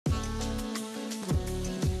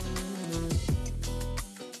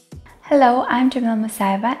Hello, I'm Jamila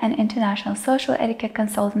Musayeva, an international social etiquette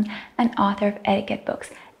consultant and author of etiquette books,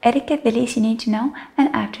 Etiquette, the Least You Need to Know,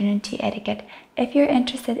 and Afternoon Tea Etiquette. If you're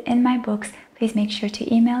interested in my books, please make sure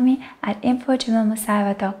to email me at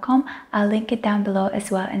info@jamilamusayeva.com. I'll link it down below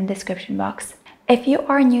as well in the description box. If you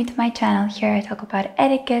are new to my channel, here I talk about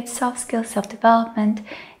etiquette, soft skills, self-development.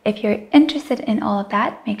 If you're interested in all of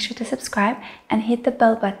that, make sure to subscribe and hit the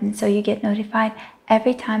bell button so you get notified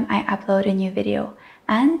every time I upload a new video.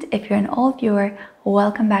 And if you're an old viewer,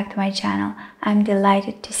 welcome back to my channel. I'm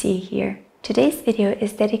delighted to see you here. Today's video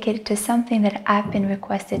is dedicated to something that I've been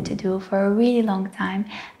requested to do for a really long time,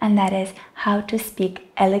 and that is how to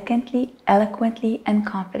speak elegantly, eloquently, and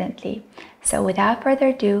confidently. So without further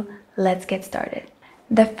ado, let's get started.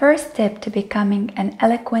 The first tip to becoming an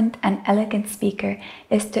eloquent and elegant speaker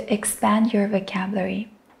is to expand your vocabulary.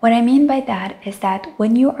 What I mean by that is that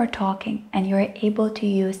when you are talking and you're able to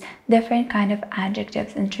use different kind of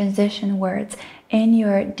adjectives and transition words in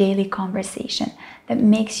your daily conversation, that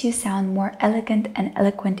makes you sound more elegant and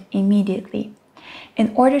eloquent immediately.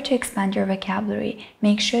 In order to expand your vocabulary,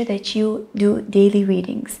 make sure that you do daily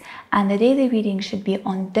readings, and the daily reading should be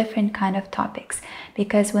on different kind of topics,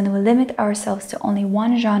 because when we limit ourselves to only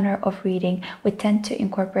one genre of reading, we tend to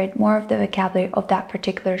incorporate more of the vocabulary of that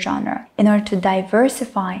particular genre. In order to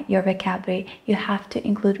diversify your vocabulary, you have to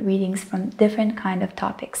include readings from different kind of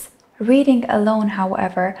topics. Reading alone,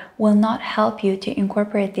 however, will not help you to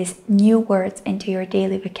incorporate these new words into your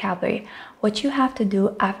daily vocabulary. What you have to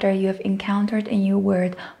do after you have encountered a new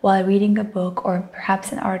word while reading a book or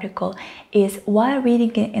perhaps an article is, while reading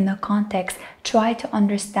it in the context, try to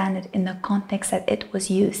understand it in the context that it was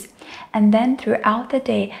used. And then throughout the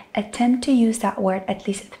day, attempt to use that word at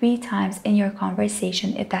least 3 times in your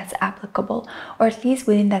conversation if that's applicable, or at least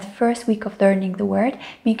within that first week of learning the word,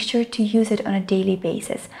 make sure to use it on a daily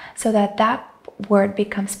basis so that that word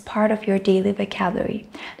becomes part of your daily vocabulary.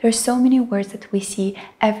 There's so many words that we see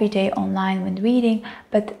every day online when reading,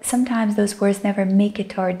 but sometimes those words never make it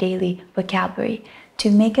to our daily vocabulary. To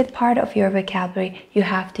make it part of your vocabulary, you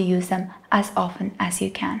have to use them as often as you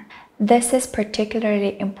can. This is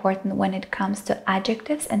particularly important when it comes to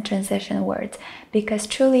adjectives and transition words, because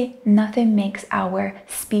truly nothing makes our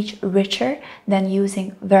speech richer than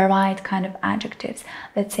using varied kind of adjectives.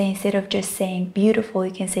 Let's say instead of just saying beautiful,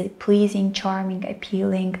 you can say pleasing, charming,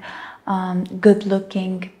 appealing, good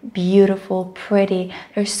looking, beautiful, pretty.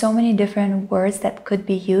 There's so many different words that could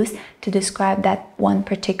be used to describe that one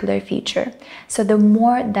particular feature. So the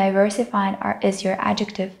more diversified is your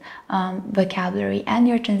adjective vocabulary and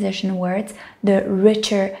your transition words, the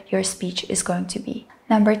richer your speech is going to be.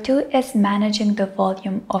 Number 2 is managing the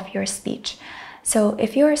volume of your speech. So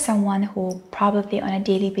if you're someone who probably on a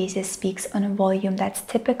daily basis speaks on a volume that's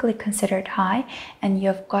typically considered high, and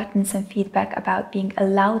you've gotten some feedback about being a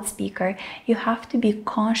loud speaker, you have to be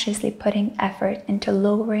consciously putting effort into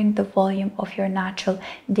lowering the volume of your natural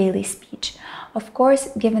daily speech. Of course,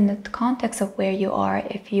 given the context of where you are,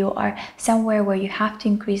 if you are somewhere where you have to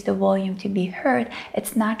increase the volume to be heard,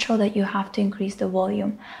 it's natural that you have to increase the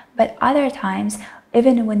volume. But other times,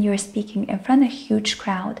 even when you're speaking in front of a huge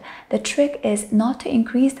crowd, the trick is not to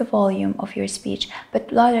increase the volume of your speech, but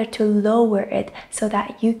rather to lower it so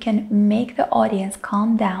that you can make the audience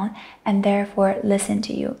calm down and therefore listen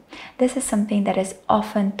to you. This is something that is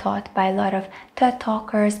often taught by a lot of TED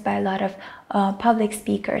talkers, by a lot of public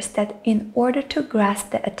speakers, that in order to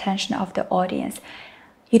grasp the attention of the audience,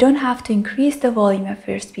 you don't have to increase the volume of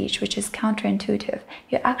your speech, which is counterintuitive.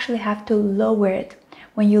 You actually have to lower it.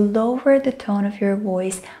 When you lower the tone of your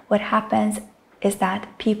voice, what happens is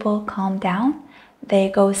that people calm down, they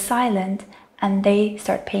go silent, and they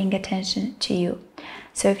start paying attention to you.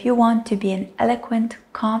 So if you want to be an eloquent,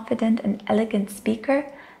 confident, and elegant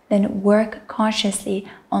speaker, then work consciously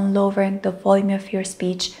on lowering the volume of your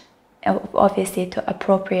speech, obviously to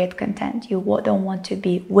appropriate content. You don't want to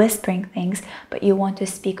be whispering things, but you want to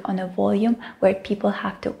speak on a volume where people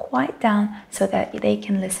have to quiet down so that they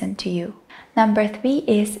can listen to you. Number 3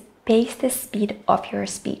 is pace the speed of your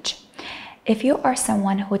speech. If you are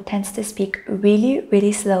someone who tends to speak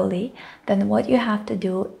really slowly, then what you have to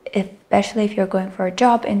do, especially if you're going for a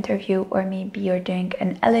job interview or maybe you're doing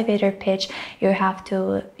an elevator pitch, you have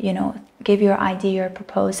to, give your idea, your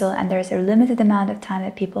proposal, and there's a limited amount of time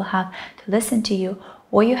that people have to listen to you.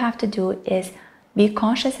 What you have to do is be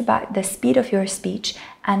conscious about the speed of your speech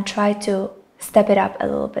and try to step it up a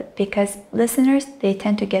little bit, because listeners, they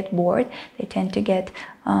tend to get bored, they tend to get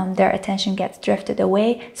their attention gets drifted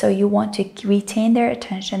away, so you want to retain their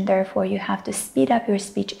attention. Therefore you have to speed up your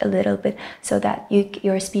speech a little bit so that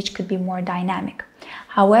your speech could be more dynamic.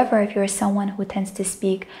 However, if you're someone who tends to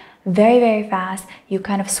speak very, very fast. You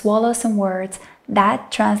kind of swallow some words.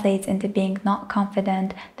 That translates into being not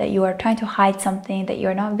confident, that you are trying to hide something, that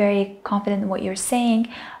you're not very confident in what you're saying.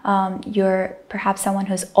 You're perhaps someone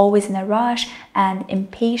who's always in a rush and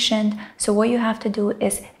impatient. So what you have to do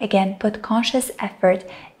is, again, put conscious effort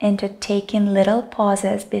into taking little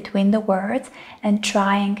pauses between the words and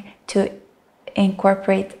trying to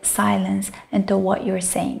incorporate silence into what you're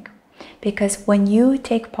saying. Because when you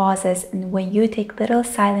take pauses and when you take little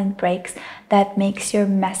silent breaks, that makes your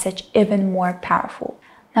message even more powerful.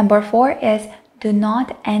 Number 4 is do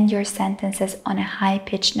not end your sentences on a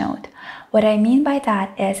high-pitched note. What I mean by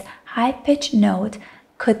that is high-pitched note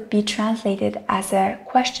could be translated as a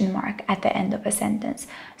question mark at the end of a sentence.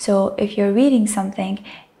 So if you're reading something,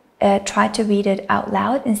 try to read it out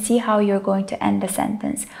loud and see how you're going to end the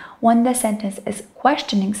sentence. When the sentence is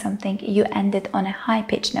questioning something, you end it on a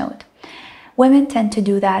high-pitched note. Women tend to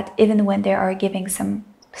do that even when they are giving some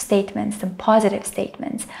statements, some positive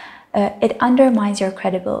statements. It undermines your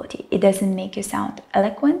credibility. It doesn't make you sound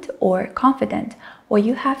eloquent or confident. What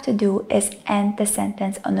you have to do is end the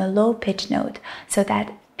sentence on a low-pitched note so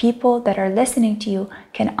that people that are listening to you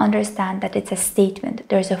can understand that it's a statement.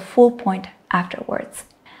 There's a full point afterwards.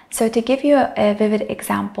 So to give you a vivid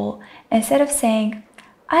example, instead of saying,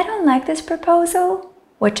 "I don't like this proposal,"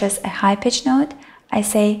 which is a high-pitched note, I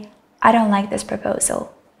say, "I don't like this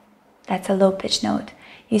proposal." That's a low-pitched note.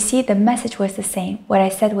 You see, the message was the same. What I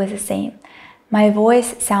said was the same. My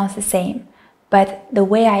voice sounds the same, but the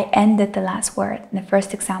way I ended the last word, in the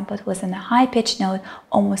first example, it was in a high-pitched note,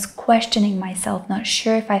 almost questioning myself, not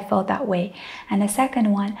sure if I felt that way. And the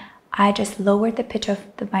second one, I just lowered the pitch of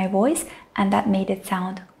my voice, and that made it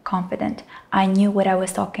sound confident. I knew what I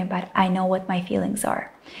was talking about. I know what my feelings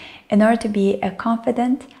are. In order to be a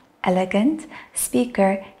confident, elegant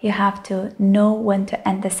speaker, you have to know when to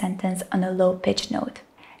end the sentence on a low-pitched note.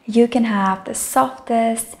 You can have the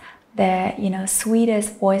softest, the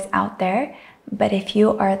sweetest voice out there, but if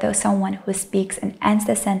you are someone who speaks and ends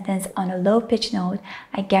the sentence on a low-pitched note,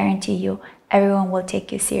 I guarantee you, everyone will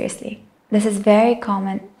take you seriously. This is very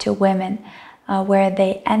common to women, where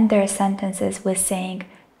they end their sentences with saying,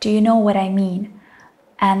 "Do you know what I mean?"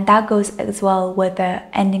 And that goes as well with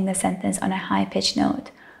ending the sentence on a high-pitched note.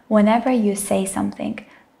 Whenever you say something,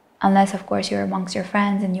 unless of course you're amongst your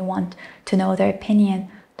friends and you want to know their opinion,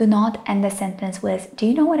 do not end the sentence with, "Do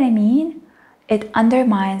you know what I mean?" It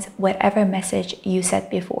undermines whatever message you said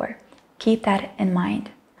before. Keep that in mind.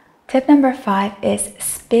 Tip number 5 is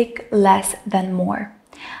speak less than more.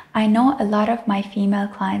 I know a lot of my female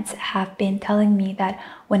clients have been telling me that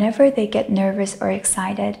whenever they get nervous or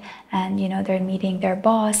excited and they're meeting their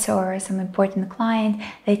boss or some important client,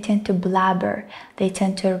 they tend to blabber, they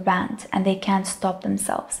tend to rant, and they can't stop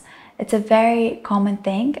themselves. It's a very common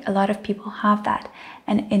thing. A lot of people have that.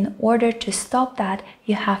 And in order to stop that,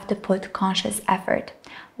 you have to put conscious effort.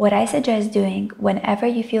 What I suggest doing whenever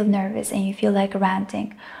you feel nervous and you feel like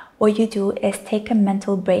ranting, what you do is take a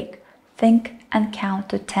mental break. Think and count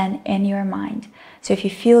to 10 in your mind. So if you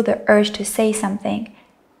feel the urge to say something,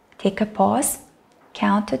 take a pause,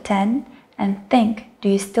 count to 10, and think, do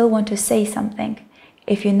you still want to say something?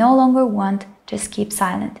 If you no longer want, just keep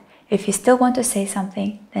silent. If you still want to say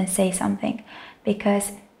something, then say something.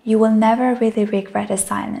 Because you will never really regret a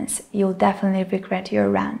silence. You'll definitely regret your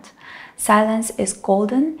rant. Silence is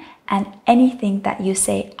golden, and anything that you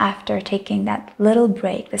say after taking that little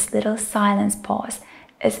break, this little silence pause,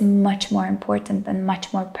 is much more important and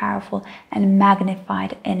much more powerful and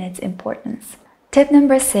magnified in its importance. Tip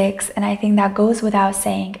number 6, and I think that goes without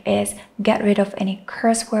saying, is get rid of any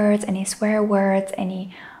curse words, any swear words,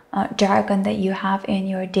 any jargon that you have in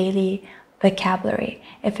your daily vocabulary.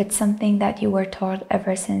 If it's something that you were taught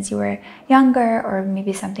ever since you were younger, or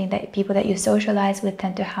maybe something that people that you socialize with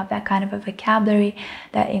tend to have that kind of a vocabulary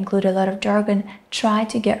that include a lot of jargon, try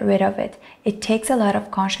to get rid of it. It takes a lot of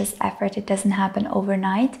conscious effort. It doesn't happen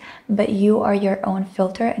overnight, but you are your own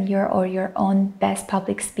filter and you're your own best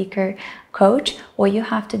public speaker coach. What you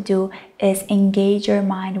have to do is engage your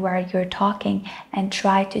mind while you're talking and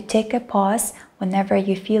try to take a pause whenever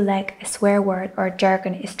you feel like a swear word or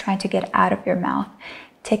jargon is trying to get out of your mouth.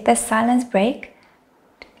 Take the silence break,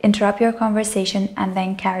 interrupt your conversation, and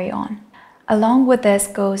then carry on. Along with this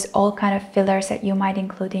goes all kind of fillers that you might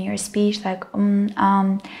include in your speech, like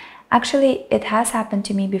Actually, it has happened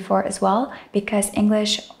to me before as well, because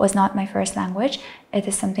English was not my first language. It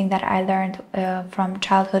is something that I learned from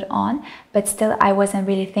childhood on, but still I wasn't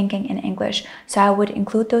really thinking in English. So I would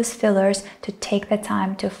include those fillers to take the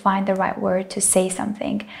time to find the right word to say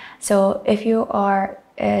something. So if you are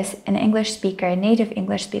is an English speaker, a native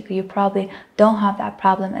English speaker, you probably don't have that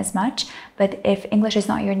problem as much. But if English is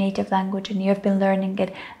not your native language and you've been learning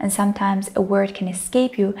it and sometimes a word can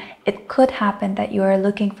escape you, it could happen that you are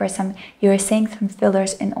looking for you're saying some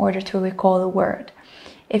fillers in order to recall a word.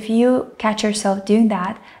 If you catch yourself doing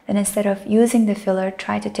that, then instead of using the filler,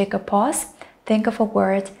 try to take a pause, think of a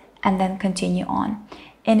word, and then continue on.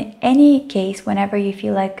 In any case, whenever you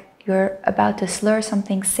feel like you're about to slur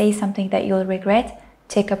something, say something that you'll regret,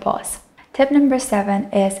 take a pause. Tip number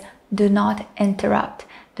 7 is do not interrupt.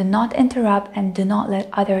 Do not interrupt and do not let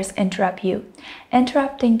others interrupt you.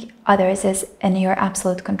 Interrupting others is in your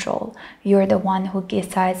absolute control. You're the one who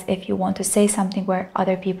decides if you want to say something where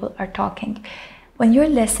other people are talking. When you're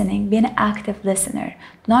listening, be an active listener.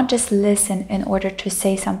 Not just listen in order to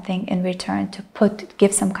say something in return, to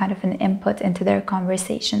give some kind of an input into their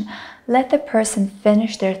conversation. Let the person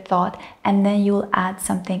finish their thought and then you'll add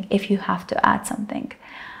something if you have to add something.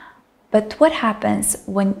 But what happens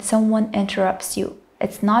when someone interrupts you?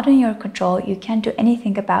 It's not in your control, you can't do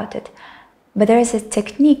anything about it. But there is a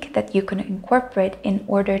technique that you can incorporate in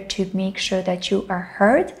order to make sure that you are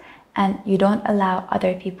heard and you don't allow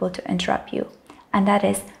other people to interrupt you. And that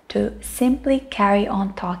is to simply carry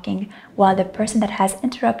on talking while the person that has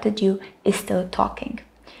interrupted you is still talking.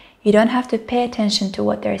 You don't have to pay attention to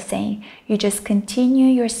what they're saying. You just continue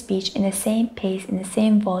your speech in the same pace, in the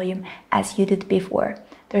same volume as you did before.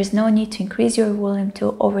 There's no need to increase your volume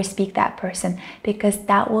to overspeak that person, because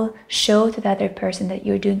that will show to the other person that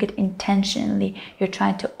you're doing it intentionally. You're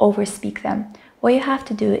trying to overspeak them. What you have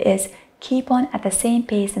to do is keep on at the same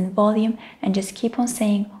pace and volume and just keep on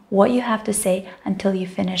saying what you have to say until you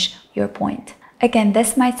finish your point. Again,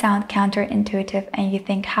 this might sound counterintuitive and you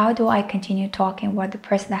think, how do I continue talking while the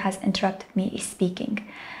person that has interrupted me is speaking?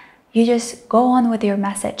 You just go on with your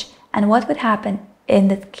message. And what would happen in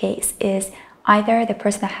this case is either the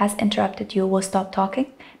person that has interrupted you will stop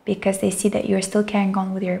talking because they see that you're still carrying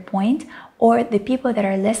on with your point, or the people that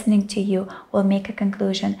are listening to you will make a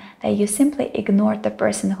conclusion that you simply ignored the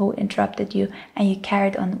person who interrupted you and you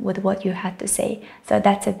carried on with what you had to say. So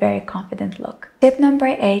that's a very confident look. Tip number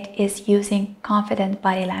 8 is using confident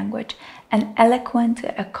body language. An eloquent,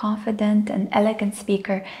 a confident, and elegant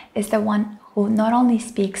speaker is the one who not only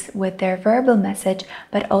speaks with their verbal message,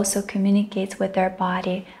 but also communicates with their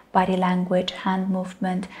body language, hand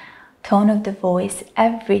movement, tone of the voice,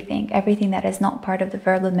 everything that is not part of the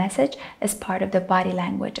verbal message is part of the body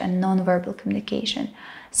language and non-verbal communication.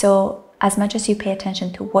 So as much as you pay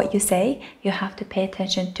attention to what you say, you have to pay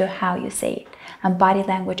attention to how you say it. And body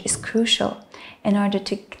language is crucial. In order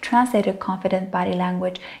to translate a confident body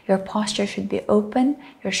language, your posture should be open,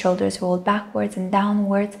 your shoulders rolled backwards and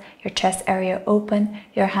downwards, your chest area open,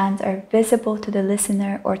 your hands are visible to the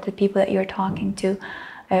listener or to the people that you're talking to,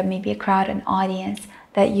 maybe a crowd, an audience,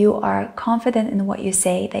 that you are confident in what you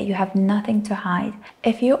say, that you have nothing to hide.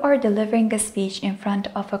 If you are delivering a speech in front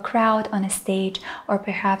of a crowd on a stage, or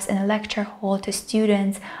perhaps in a lecture hall to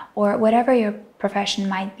students, or whatever your profession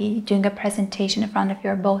might be, doing a presentation in front of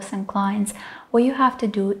your boss and clients, what you have to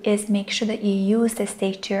do is make sure that you use the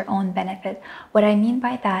stage to your own benefit. What I mean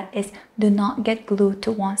by that is do not get glued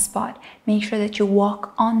to one spot. Make sure that you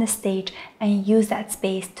walk on the stage and use that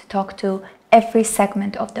space to talk to every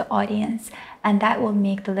segment of the audience, and that will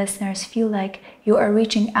make the listeners feel like you are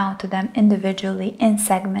reaching out to them individually in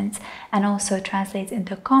segments, and also translates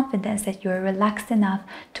into confidence that you are relaxed enough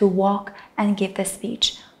to walk and give the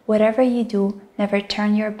speech. Whatever you do, never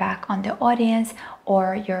turn your back on the audience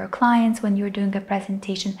or your clients when you're doing a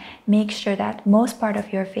presentation. Make sure that most part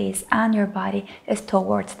of your face and your body is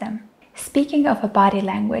towards them. Speaking of a body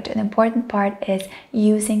language, an important part is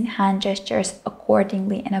using hand gestures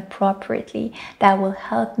accordingly and appropriately. That will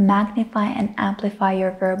help magnify and amplify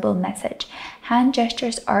your verbal message. Hand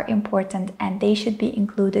gestures are important and they should be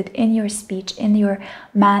included in your speech, in your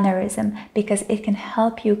mannerism, because it can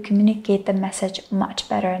help you communicate the message much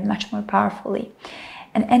better and much more powerfully.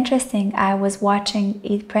 And interesting, I was watching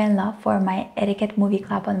Eat, Pray and Love for my etiquette movie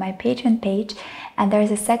club on my Patreon page, and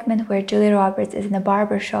there's a segment where Julia Roberts is in a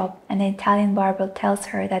barber shop and the Italian barber tells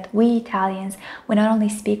her that we Italians, we not only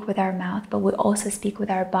speak with our mouth, but we also speak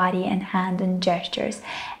with our body and hand and gestures.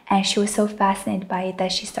 And she was so fascinated by it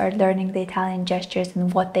that she started learning the Italian gestures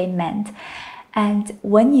and what they meant. And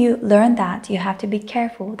when you learn that, you have to be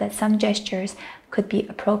careful that some gestures could be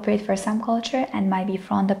appropriate for some culture and might be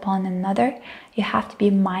frowned upon in another. You have to be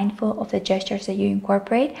mindful of the gestures that you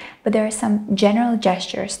incorporate, but there are some general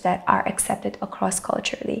gestures that are accepted across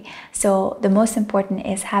culturally. So the most important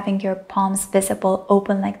is having your palms visible,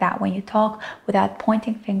 open like that when you talk, without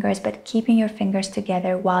pointing fingers, but keeping your fingers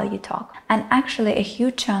together while you talk. And actually a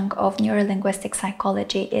huge chunk of neurolinguistic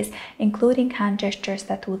psychology is including hand gestures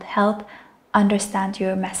that would help understand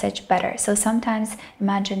your message better. So sometimes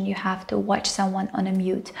imagine you have to watch someone on a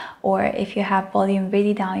mute, or if you have volume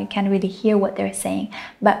really down, you can't really hear what they're saying,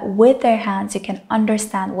 but with their hands you can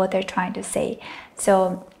understand what they're trying to say.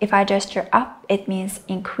 So if I gesture up, it means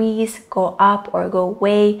increase, go up, or go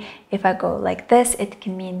away. If I go like this, it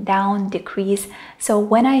can mean down, decrease. So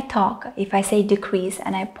when I talk, if I say decrease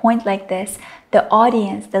and I point like this, the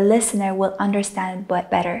audience, the listener, will understand it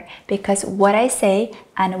better, because what I say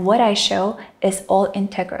and what I show is all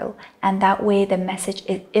integral, and that way the message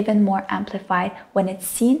is even more amplified when it's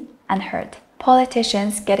seen and heard.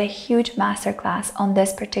 Politicians get a huge masterclass on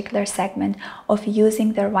this particular segment of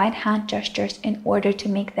using the right hand gestures in order to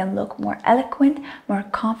make them look more eloquent, more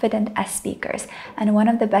confident as speakers. And one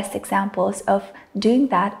of the best examples of doing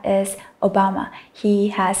that is Obama. He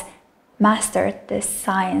has mastered this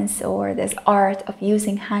science or this art of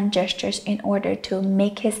using hand gestures in order to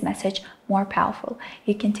make his message more powerful.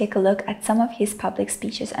 You can take a look at some of his public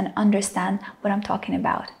speeches and understand what I'm talking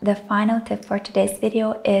about. The final tip for today's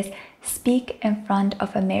video is speak in front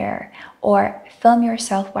of a mirror, or film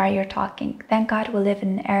yourself while you're talking. Thank God we live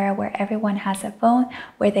in an era where everyone has a phone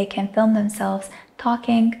where they can film themselves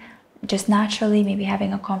talking just naturally, maybe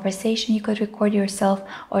having a conversation. You could record yourself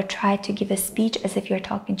or try to give a speech as if you're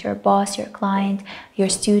talking to your boss, your client, your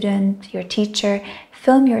student, your teacher.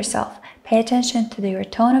 Film yourself. Pay attention to your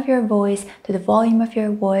tone of your voice, to the volume of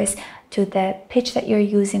your voice, to the pitch that you're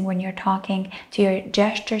using when you're talking, to your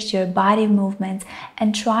gestures, to your body movements,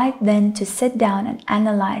 and try then to sit down and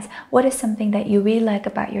analyze what is something that you really like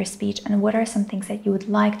about your speech and what are some things that you would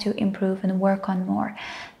like to improve and work on more.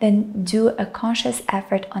 Then do a conscious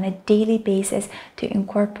effort on a daily basis to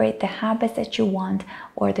incorporate the habits that you want,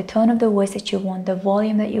 or the tone of the voice that you want, the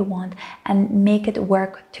volume that you want, and make it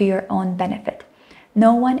work to your own benefit.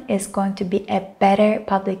 No one is going to be a better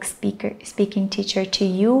public speaking teacher to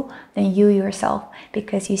you than you yourself,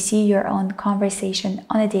 because you see your own conversation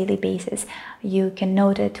on a daily basis. You can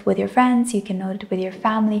note it with your friends, you can note it with your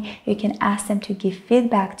family, you can ask them to give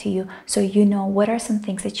feedback to you so you know what are some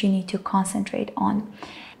things that you need to concentrate on.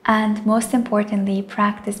 And most importantly,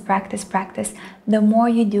 practice, practice, practice. The more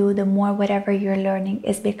you do, the more whatever you're learning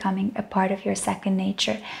is becoming a part of your second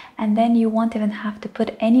nature. And then you won't even have to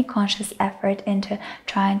put any conscious effort into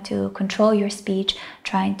trying to control your speech,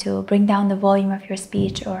 trying to bring down the volume of your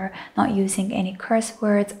speech, or not using any curse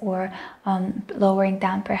words, or lowering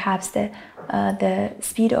down perhaps the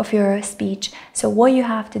speed of your speech. So what you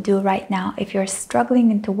have to do right now, if you're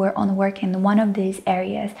struggling to work in one of these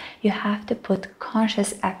areas, you have to put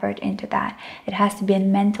conscious effort into that. It has to be a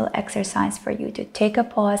mental exercise for you to take a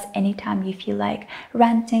pause anytime you feel like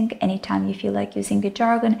ranting, anytime you feel like using a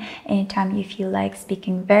jargon, anytime you feel like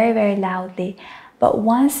speaking very, very loudly. But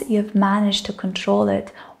once you've managed to control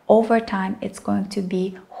it, over time, it's going to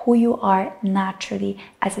be who you are naturally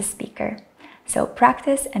as a speaker. So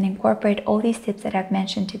practice and incorporate all these tips that I've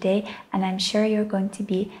mentioned today, and I'm sure you're going to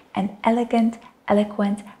be an elegant,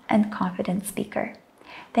 eloquent, and confident speaker.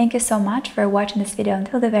 Thank you so much for watching this video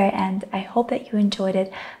until the very end. I hope that you enjoyed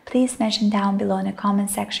it. Please mention down below in the comment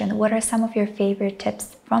section what are some of your favorite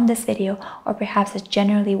tips from this video, or perhaps it's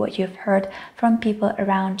generally what you've heard from people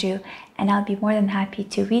around you, and I'll be more than happy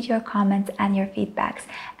to read your comments and your feedbacks.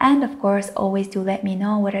 And of course, always do let me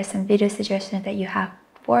know what are some video suggestions that you have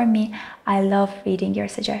for me. I love reading your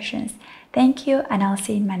suggestions. Thank you, and I'll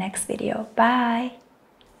see you in my next video. Bye!